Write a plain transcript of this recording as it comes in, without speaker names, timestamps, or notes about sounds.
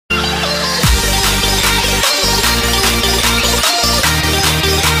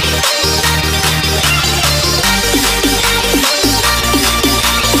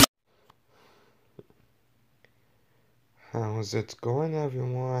How's it going,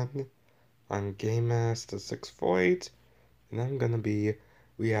 everyone? I'm Game Master 648, and I'm gonna be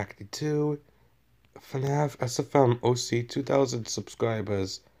reacting to FNAF SFM OC 2000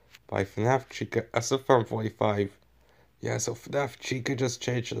 subscribers by FNAF Chica SFM 45. Yeah, so FNAF Chica just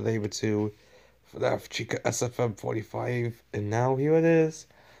changed the name to FNAF Chica SFM 45, and now here it is.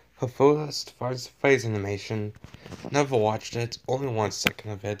 Her first face animation. Never watched it, only 1 second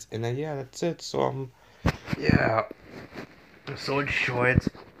of it, and then yeah, that's it. So yeah. So it's short,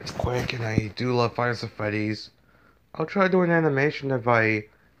 it's quick, and I do love Five Nights at Freddy's. I'll try doing animation if I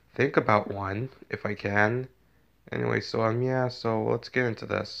think about one, if I can. Anyway, so yeah, so let's get into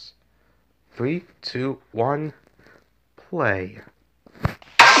this. 3, 2, 1, play.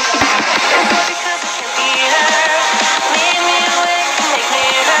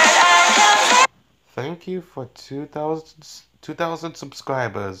 Thank you for 2,000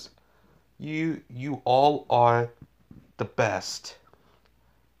 subscribers. You all are the best.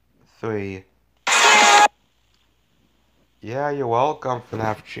 3. Yeah, you're welcome,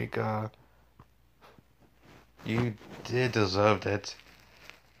 FNAF Chica. You did deserve it.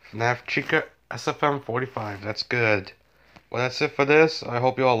 FNAF Chica SFM 45, that's good. Well, that's it for this. I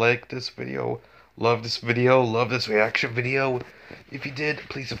hope you all like this video. Love this video. Love this reaction video. If you did,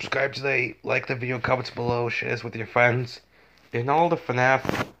 please subscribe today. Like the video, comments below, share this with your friends. And all the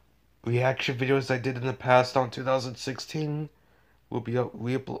FNAF reaction videos I did in the past on 2016 will be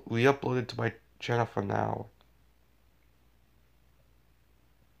re-uploaded to my channel for now.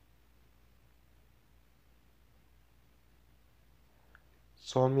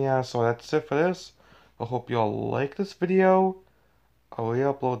 So yeah, so that's it for this. I hope you all like this video. I'll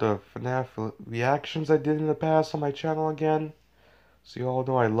re-upload the FNAF reactions I did in the past on my channel again. So you all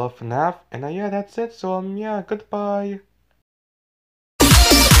know I love FNAF. And yeah, that's it. So yeah, goodbye.